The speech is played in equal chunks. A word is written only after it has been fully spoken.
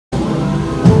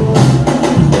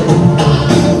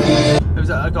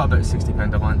got about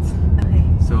 £60 a month. Okay.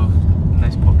 So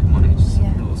nice pocket money, just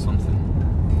Yeah. a little something.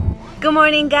 Good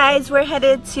morning, guys. We're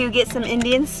headed to get some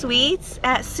Indian sweets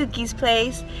at Suki's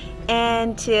place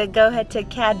and to go ahead to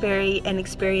Cadbury and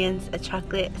experience a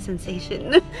chocolate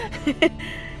sensation.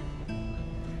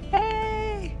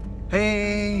 Hey!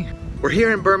 Hey! We're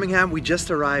here in Birmingham. We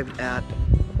just arrived at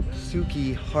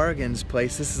Suki Hargan's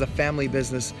place. This is a family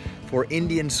business for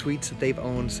Indian sweets that they've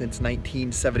owned since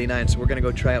 1979. So we're gonna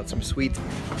go try out some sweets.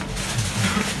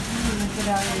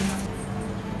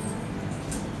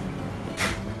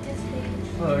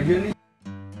 Oh, you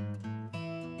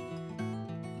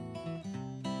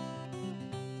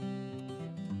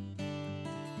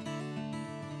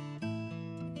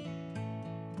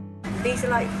These are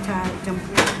like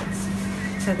dumplings,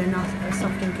 so they're not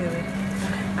soft and gooey.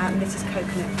 This is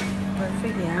coconut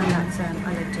burfi, and that's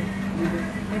allergy.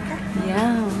 Okay?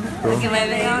 Yeah. Look at my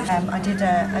face. I did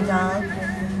a dal,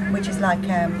 which is like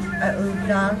a oog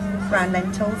dal, brown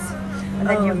lentils. And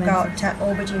then you've got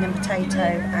aubergine and potato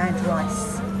and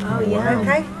rice. Oh yeah.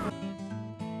 Okay?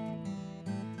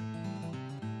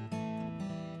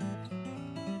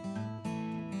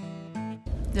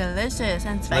 Delicious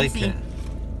and like spicy. it?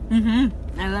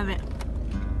 I love it.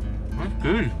 That's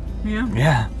good. Yeah.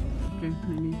 Yeah.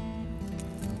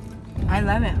 I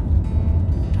love it.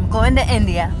 I'm going to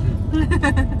India.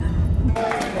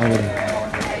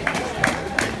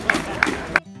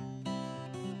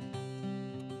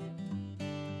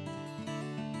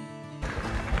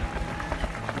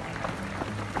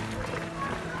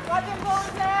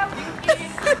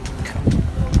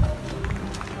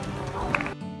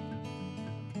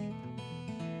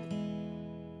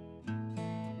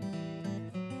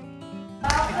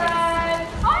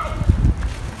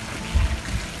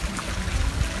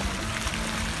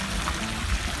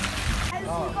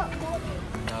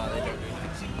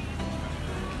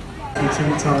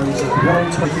 times of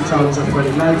 1, 20 times of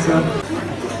 20 later.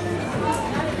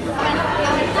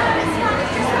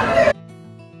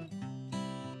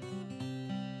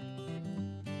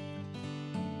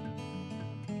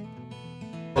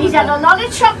 He's had a lot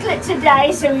of chocolate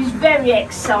today, so he's very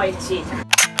excited.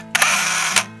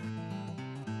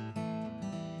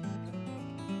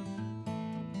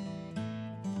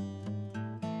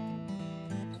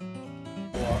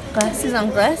 Glasses on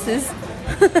glasses.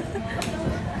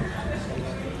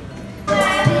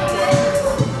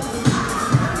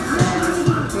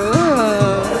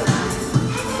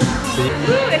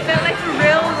 It felt like a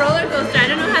real roller coaster. I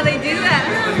don't know how they do that.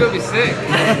 It's gonna be sick.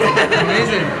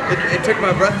 Amazing. It took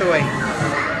my breath away.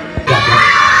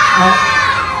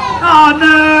 Oh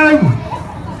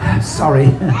no!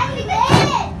 Sorry.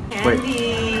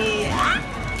 Candy.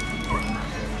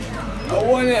 I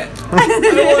want it.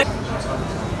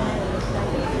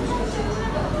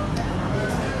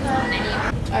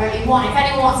 Only one. If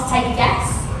anyone wants to take a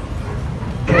guess.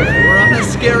 We're on a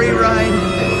scary ride in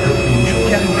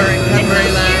Cadbury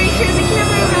Land.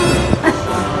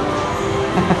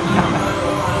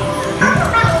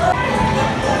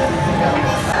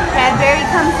 Cadbury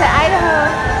comes to Idaho.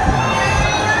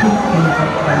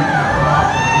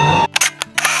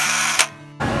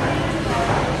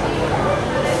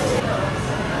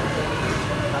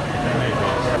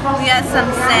 We got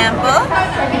some sample.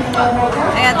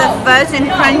 I got the fudge and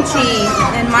crunchy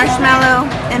and marshmallow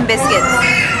and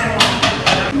biscuits.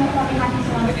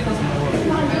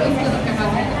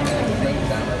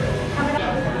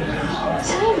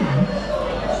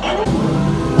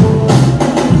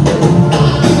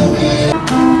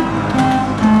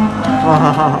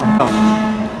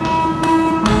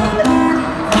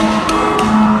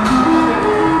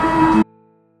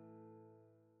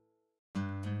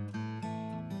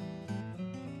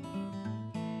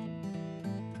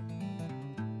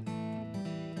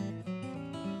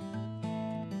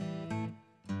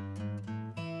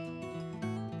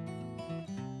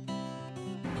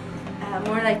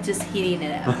 More like just heating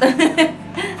it up.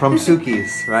 From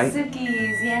Suki's, right?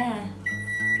 Suki's, yeah.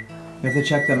 You have to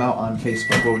check them out on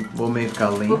Facebook. We'll make a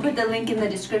link. We'll put the link in the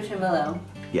description below.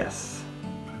 Yes.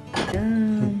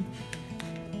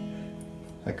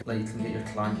 Like you can get your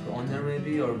client put on there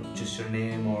maybe, or just your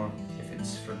name, or if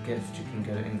it's for gift you can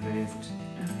get it engraved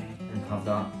and have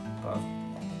that. But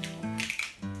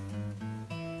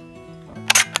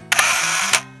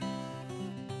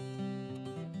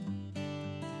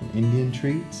Indian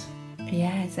treats.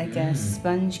 Yeah, it's like a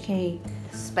sponge cake,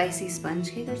 spicy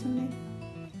sponge cake or something.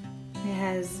 It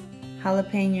has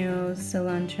jalapenos,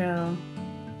 cilantro.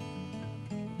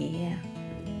 Yeah.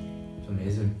 it's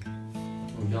amazing.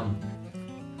 Oh, yum.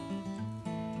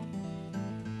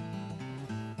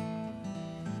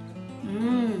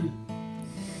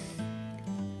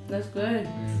 That's good.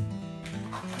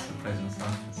 Surprising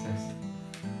stuff. What's this?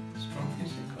 Strong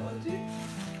psychology.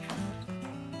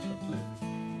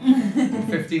 Chocolate.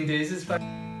 15 days is fine.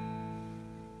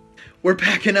 We're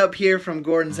packing up here from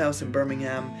Gordon's house in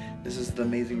Birmingham. This is the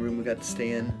amazing room we got to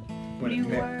stay in.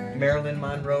 Marilyn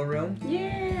Monroe room.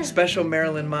 Yeah. Special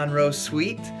Marilyn Monroe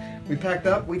suite. We packed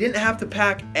up. We didn't have to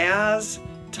pack as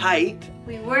tight.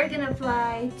 We were gonna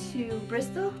fly to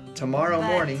Bristol Tomorrow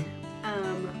morning.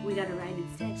 We got a ride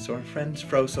instead. So our friends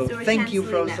Froso. So we're Thank you,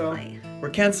 canceling that Froso. flight. We're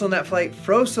canceling that flight.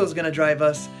 Froso's gonna drive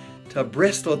us to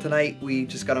Bristol tonight. We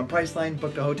just got on Priceline,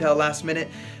 booked a hotel last minute.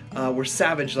 We're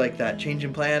savage like that,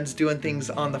 changing plans, doing things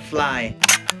on the fly.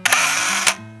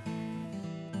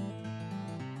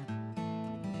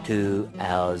 2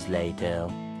 hours later.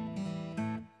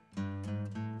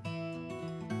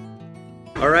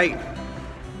 All right,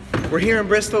 we're here in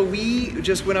Bristol. We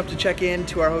just went up to check in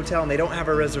to our hotel and they don't have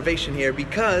a reservation here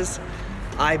because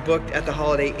I booked at the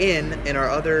Holiday Inn and our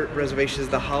other reservation is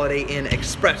the Holiday Inn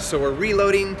Express. So we're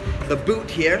reloading the boot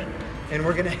here and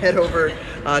we're gonna head over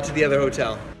to the other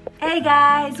hotel. Hey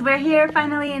guys, we're here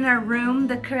finally in our room,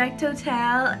 the correct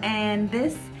hotel, and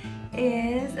this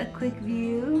is a quick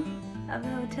view of the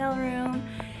hotel room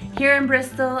here in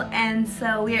Bristol. And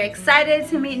so we are excited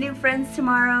to meet new friends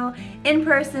tomorrow in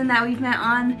person that we've met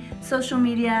on social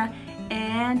media,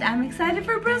 and I'm excited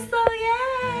for Bristol.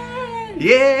 Yay!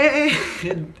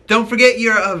 Yay! Don't forget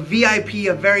you're a VIP,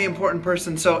 a very important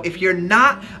person. So if you're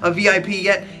not a VIP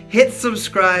yet, hit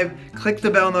subscribe, click the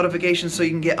bell notification so you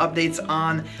can get updates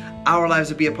on our lives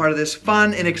to be a part of this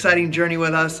fun and exciting journey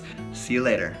with us. See you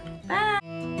later.